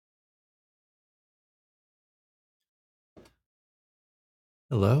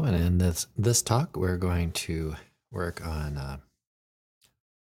Hello, and in this talk, we're going to work on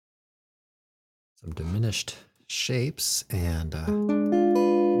some diminished shapes and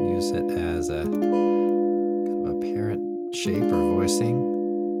use it as a kind of a parent shape or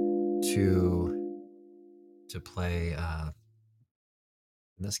voicing to play,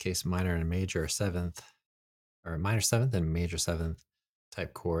 in this case, minor and major seventh, or minor seventh and major seventh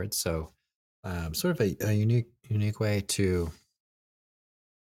type chords. So, sort of a unique way to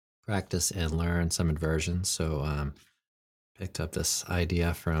practice and learn some inversions. So, picked up this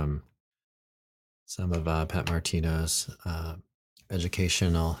idea from some of Pat Martino's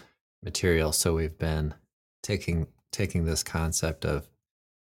educational material. So we've been taking this concept of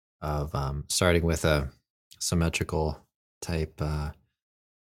starting with a symmetrical type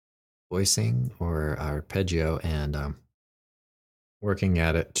voicing or arpeggio and working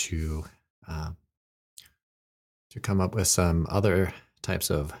at it uh, to come up with some other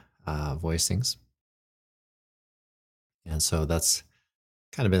types of voicings. And so that's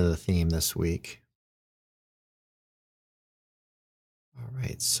kind of been the theme this week. All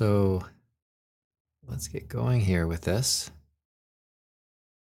right, so let's get going here with this.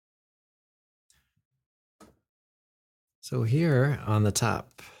 So here on the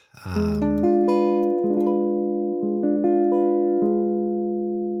top,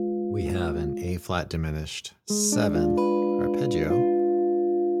 we have an A flat diminished 7 arpeggio.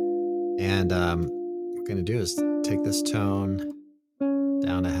 And what we're going to do is take this tone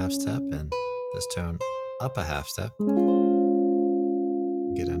down a half step and this tone up a half step.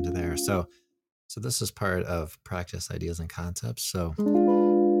 Get into there. So this is part of practice ideas and concepts. So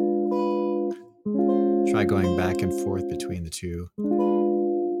try going back and forth between the two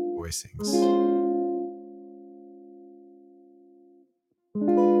voicings.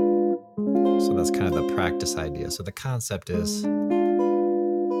 So that's kind of the practice idea. So the concept is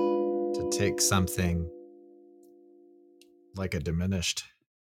to take something like a diminished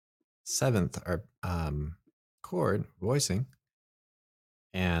seventh chord voicing,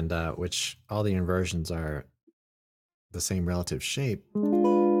 and which all the inversions are the same relative shape. And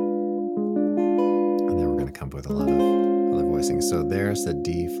then we're going to come up with a lot of other voicings. So there's the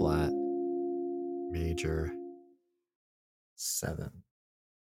D flat major 7.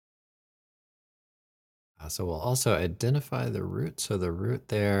 So we'll also identify the root. So the root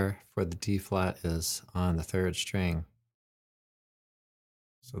there for the D flat is on the 3rd string.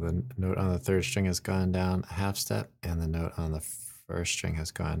 So the note on the 3rd string has gone down a half step, and the note on the 1st string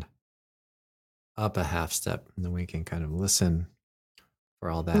has gone up a half step. And then we can kind of listen for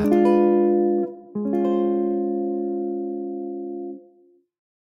all that.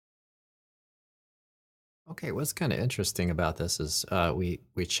 Okay, what's kind of interesting about this is we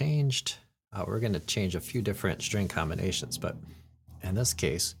changed. We're going to change a few different string combinations, but in this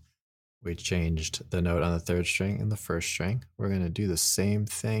case, we changed the note on the 3rd string and the 1st string. We're going to do the same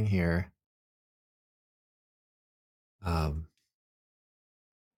thing here. Let's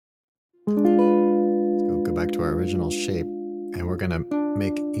go back to our original shape, and we're going to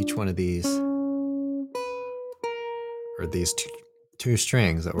make each one of these, or these two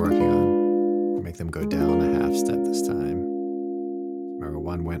strings that we're working on, make them go down a half step this time. Remember,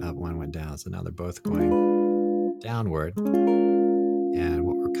 one went up, one went down, so now they're both going downward. And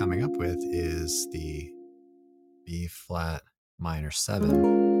what we're coming up with is the B flat minor 7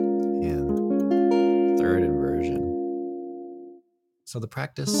 in 3rd inversion. So the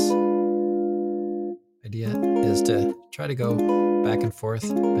practice idea is to try to go back and forth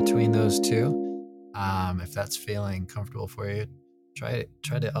between those two. If that's feeling comfortable for you, try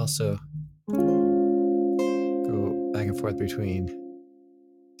to also go back and forth between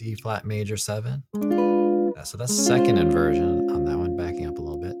D flat major 7. So that's 2nd inversion on that one, backing up a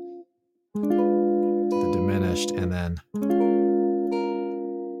little bit. The diminished, and then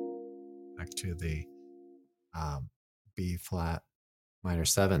back to the B flat minor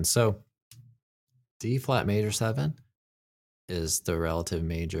 7. So D flat major 7 is the relative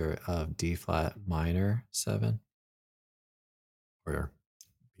major of D flat minor 7, or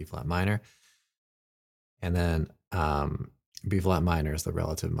B flat minor. And then B flat minor is the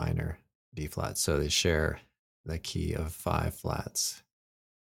relative minor D flat. So they share the key of 5 flats.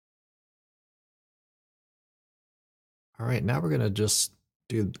 All right, now we're going to just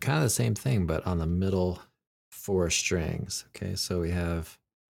do kind of the same thing, but on the middle 4 strings. Okay, so we have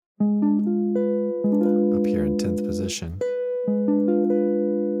up here in 10th position.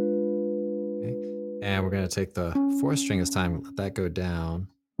 Okay, and we're going to take the 4th string this time, let that go down,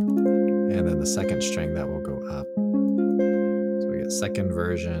 and then the 2nd string that will go up. So we get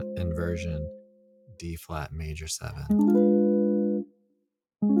 2nd inversion, D flat major 7.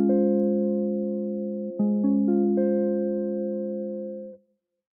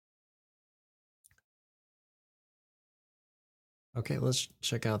 Okay, let's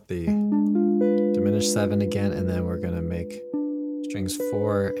check out the diminished 7 again, and then we're going to make strings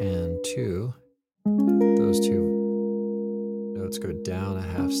 4 and 2. Those two notes go down a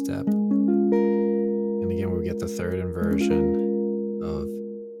half step. And again, we get the third inversion of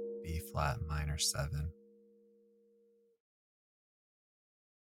B flat minor 7.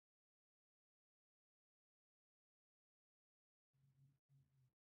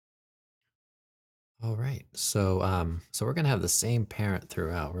 All right, so we're gonna have the same parent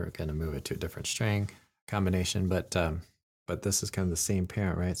throughout. We're gonna move it to a different string combination, but this is kind of the same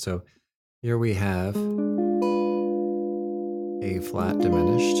parent, right? So here we have A flat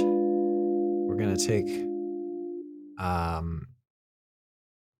diminished. We're gonna take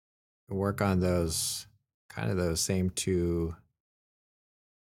work on those same two.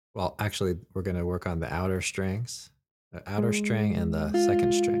 Well, actually, we're gonna work on the outer strings, the outer string and the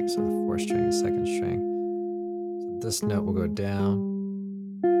second string. So the fourth string and second string. So this note will go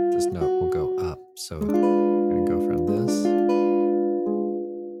down, this note will go up. So we're gonna go from this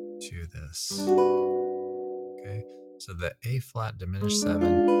to this. Okay, so the A flat diminished 7,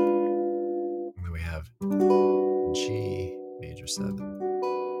 and then we have G major 7.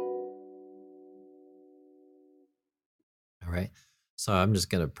 All right, so I'm just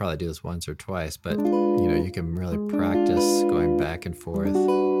gonna probably do this once or twice, but you can really practice going back and forth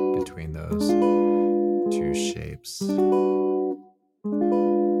between those two shapes.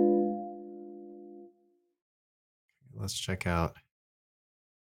 Let's check out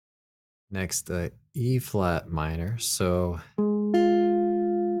next the E flat minor. So we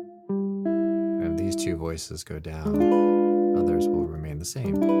have these two voices go down, others will remain the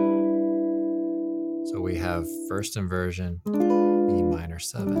same. So we have first inversion E minor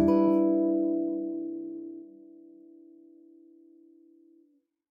 7.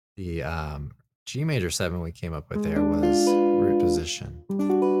 The G major 7 we came up with there was root position.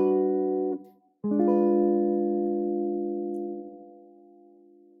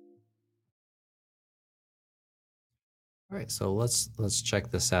 All right, so let's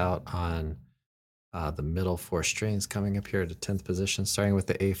check this out on the middle 4 strings coming up here to 10th position, starting with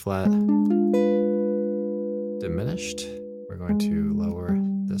the A flat diminished. We're going to lower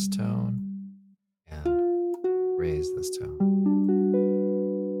this tone and raise this tone.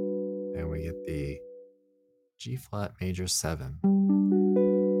 And we get the G flat major 7.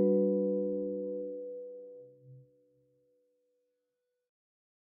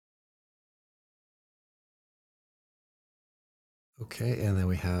 Okay, and then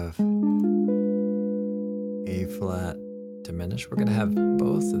we have A flat diminished. We're going to have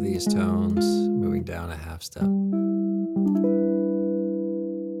both of these tones moving down a half step.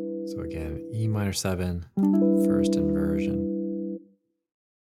 So again, E minor 7, first inversion,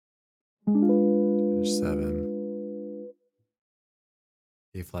 diminished 7,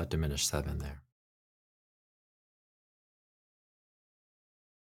 A flat diminished 7 there.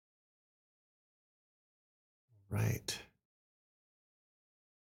 Right.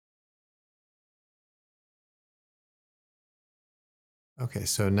 Okay,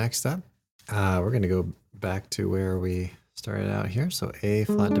 so next up, we're going to go back to where we started out here. So A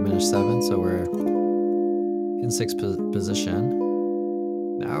flat diminished 7. So we're in 6th position.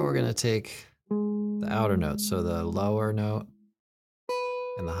 Now we're going to take the outer notes, so the lower note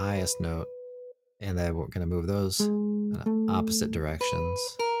and the highest note, and then we're going to move those in opposite directions.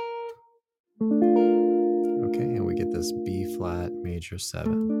 Okay, and we get this B flat major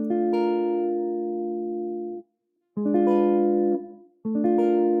 7.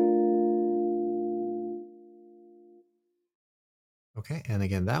 Okay, and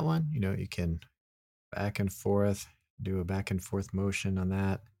again, that one, you can back and forth, do a back and forth motion on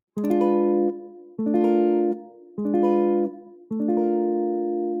that.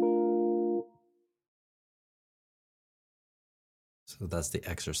 So that's the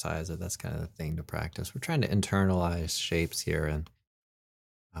exercise, that's kind of the thing to practice. We're trying to internalize shapes here and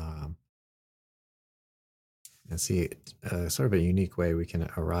see sort of a unique way we can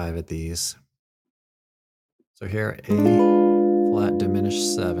arrive at these. So here, A flat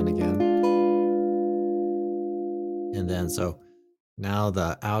diminished 7 again. And then so now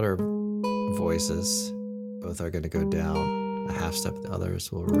the outer voices both are going to go down a half step. The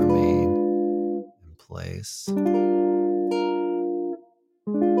others will remain in place.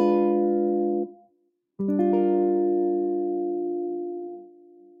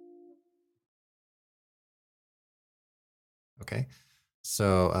 Okay,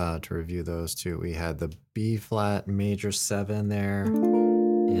 so to review those two, we had the B flat major 7 there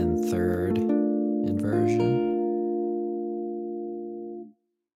in 3rd inversion.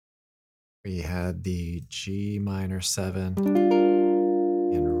 We had the G minor 7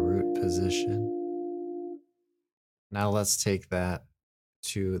 position. Now let's take that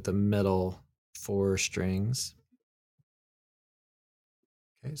to the middle 4 strings.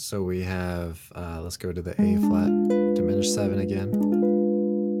 Okay, so we have, let's go to the A flat diminished 7 again.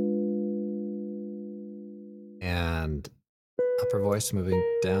 And upper voice moving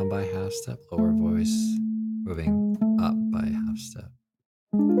down by half step, lower voice moving up by half step.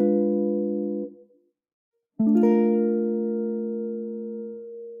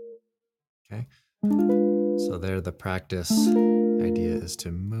 Okay, so there the practice idea is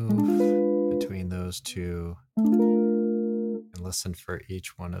to move between those two and listen for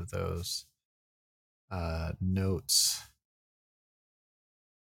each one of those notes.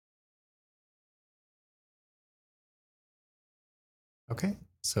 Okay,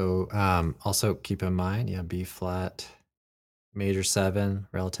 so also keep in mind, yeah, B flat, major 7,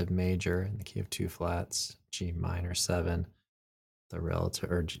 relative major in the key of 2 flats, G minor 7, the relative,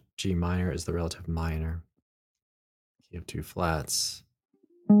 or G minor is the relative minor, key of 2 flats.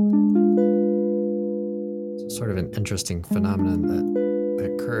 So sort of an interesting phenomenon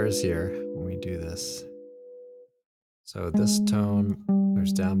that occurs here when we do this. So this tone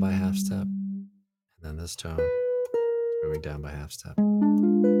moves down by half step, and then this tone is moving down by half step.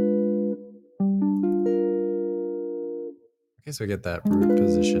 Okay, so we get that root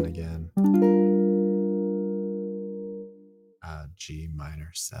position again. G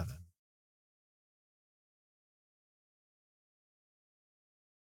minor 7.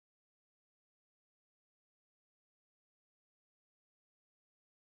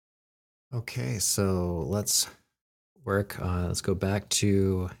 Okay, so let's go back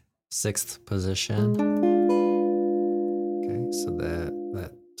to 6th position. Okay, so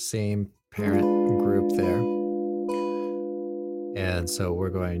that same parent group there. And so we're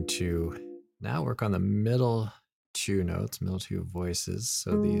going to now work on the middle 2 notes, middle 2 voices.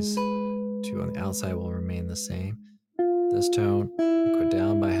 So these 2 on the outside will remain the same. This tone will go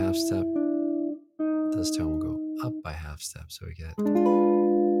down by half step. This tone will go up by half step. So we get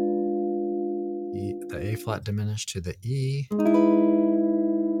the A flat diminished to the E,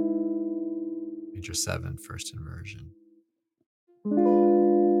 major 7, first inversion.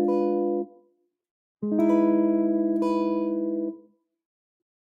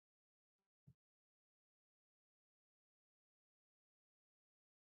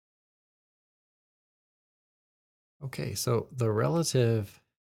 Okay, so the relative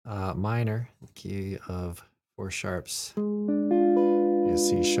minor, the key of 4 sharps, is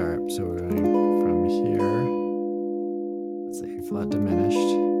C sharp. So we're going from here, that's the A flat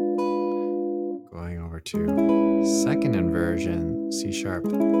diminished, going over to second inversion, C sharp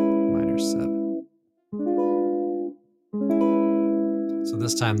minor 7. So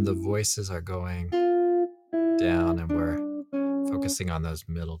this time the voices are going down and we're focusing on those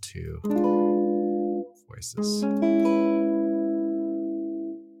middle 2 voices.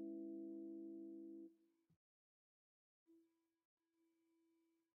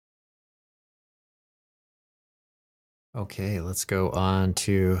 Okay, let's go on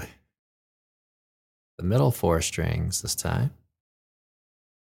to the middle 4 strings this time.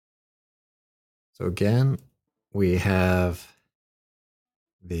 So again, we have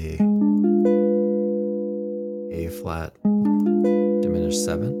the A flat diminished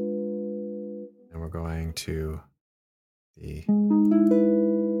 7, and we're going to the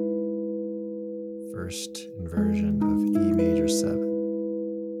first inversion of E major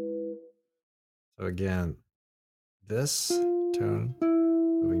 7. So again, this tone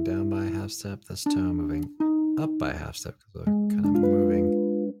moving down by a half step, this tone moving up by a half step, because we're kind of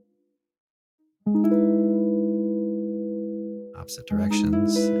moving opposite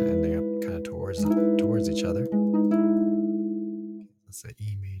directions and ending up kind of towards each other. That's the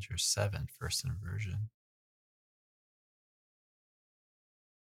E major 7, first inversion.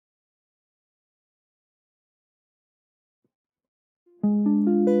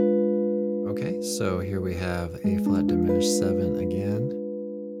 Okay, so here we have A flat diminished 7 again,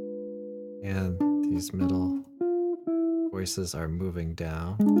 and these middle voices are moving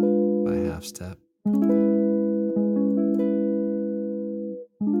down by half step.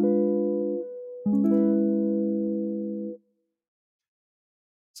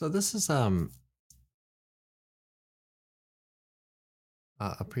 So this is a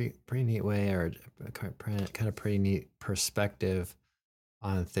pretty neat way, or kind of pretty neat perspective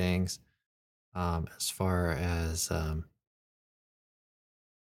on things, as far as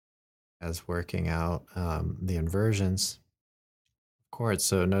working out the inversions of chords.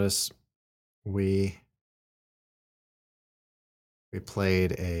 So notice we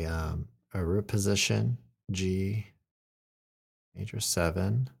played a root position, G major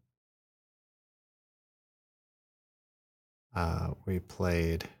 7, we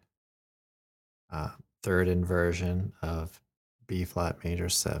played third inversion of B flat major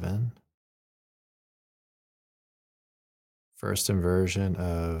 7, first inversion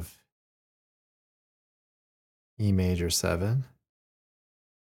of E major 7,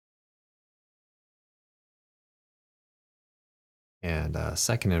 and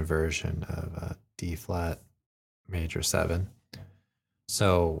second inversion of D flat major 7.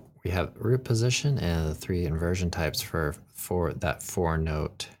 So we have root position and the 3 inversion types for that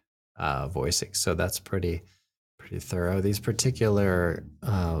 4-note voicing. So that's pretty thorough. These particular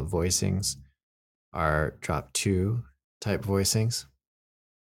voicings are drop 2 type voicings.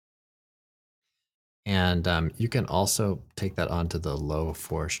 And you can also take that onto the low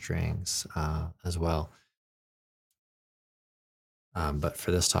 4 strings as well. But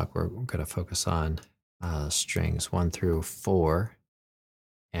for this talk, we're going to focus on strings 1 through 4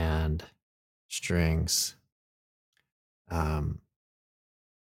 and strings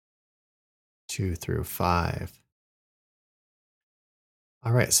 2 through 5.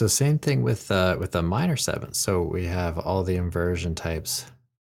 All right, so same thing with the minor 7. So we have all the inversion types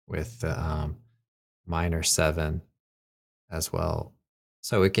with the minor 7 as well.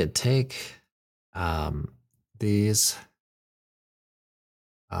 So we could take these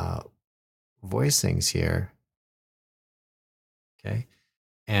voicings here, okay,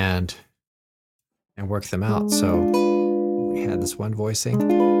 and work them out. So we had this one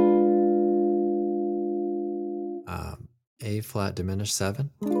voicing, A flat diminished 7,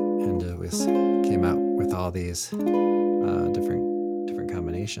 and it came out with all these different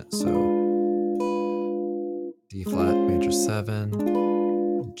combinations. So D flat major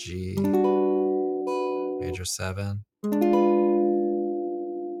 7, G major 7.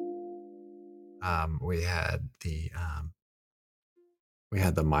 We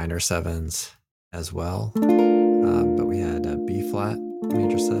had the minor 7s as well, but we had B flat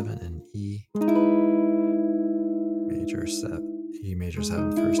major 7 and E major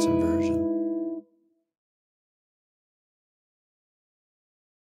 7 first inversion.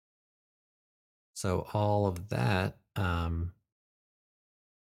 So all of that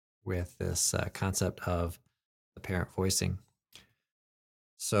with this concept of the parent voicing.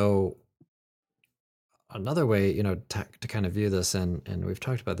 So another way, to kind of view this, and we've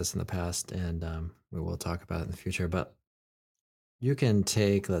talked about this in the past, and we will talk about it in the future, but you can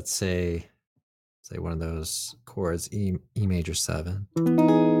take, let's say one of those chords, E major 7,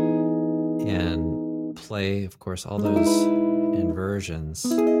 and play, of course, all those inversions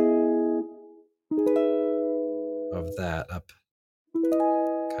of that up,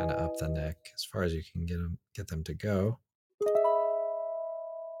 kind of up the neck as far as you can get them to go,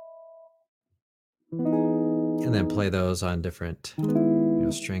 and then play those on different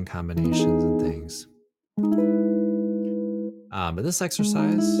string combinations and things. But this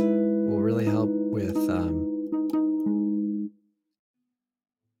exercise will really help with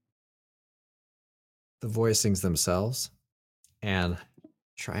the voicings themselves, and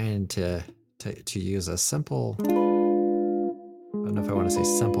trying to use a simple, I don't know if I want to say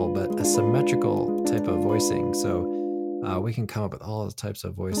simple, but a symmetrical type of voicing. So we can come up with all the types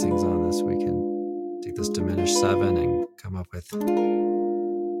of voicings on this. We can take this diminished 7 and come up with,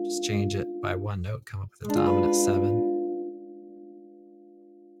 just change it by 1 note, come up with a dominant 7.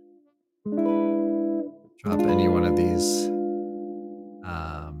 Drop any one of these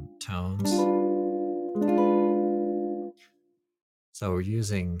tones. So we're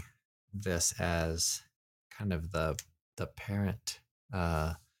using this as kind of the parent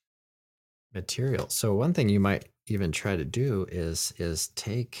material. So one thing you might even try to do is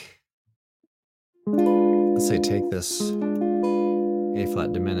take, let's say, take this A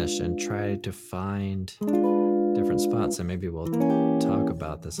flat diminished and try to find different spots, and maybe we'll talk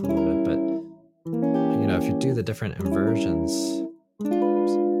about this a little bit, but if you do the different inversions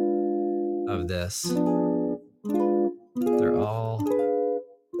of this, they're all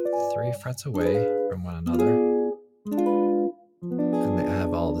 3 frets away from one another, and they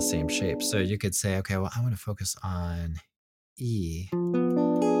have all the same shape. So you could say, okay, well, I want to focus on E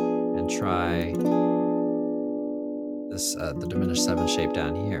and try this the diminished 7 shape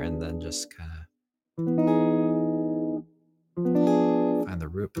down here, and then just kind of find the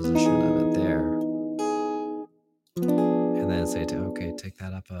root position of it there, and then say, okay, take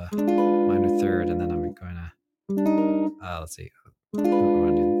that up a minor 3rd, and then I'm going to let's see, I'm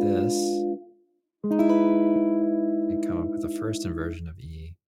going to do this and come up with the first inversion of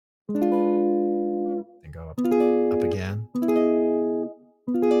E, then go up again,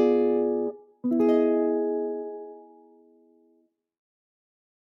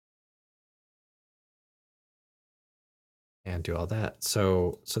 and do all that.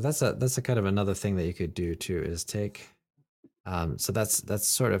 So that's a kind of another thing that you could do too, is take so that's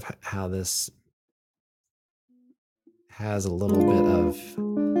sort of how this has a little bit of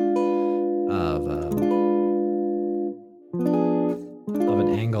an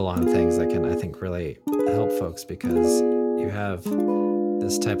angle on things that can, I think, really help folks, because you have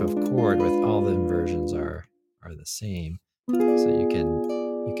this type of chord with all the inversions are the same, so you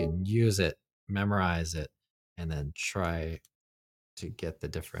can use it, memorize it, and then try to get the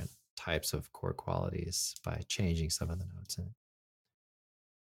different types of chord qualities by changing some of the notes in it.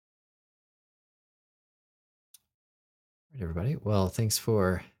 All right, everybody. Well, thanks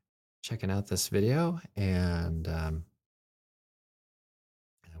for checking out this video, and I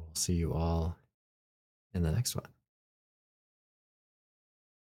will see you all in the next one.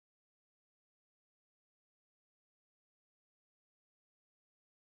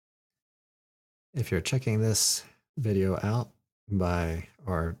 If you're checking this video out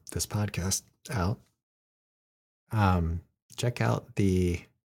or this podcast out, check out the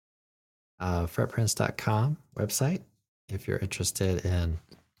fretprints.com website if you're interested in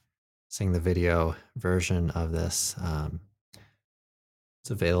seeing the video version of this.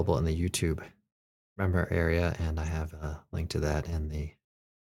 It's available in the YouTube member area, and I have a link to that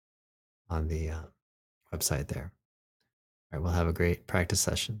on the website there. All right, we'll have a great practice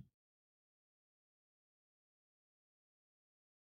session.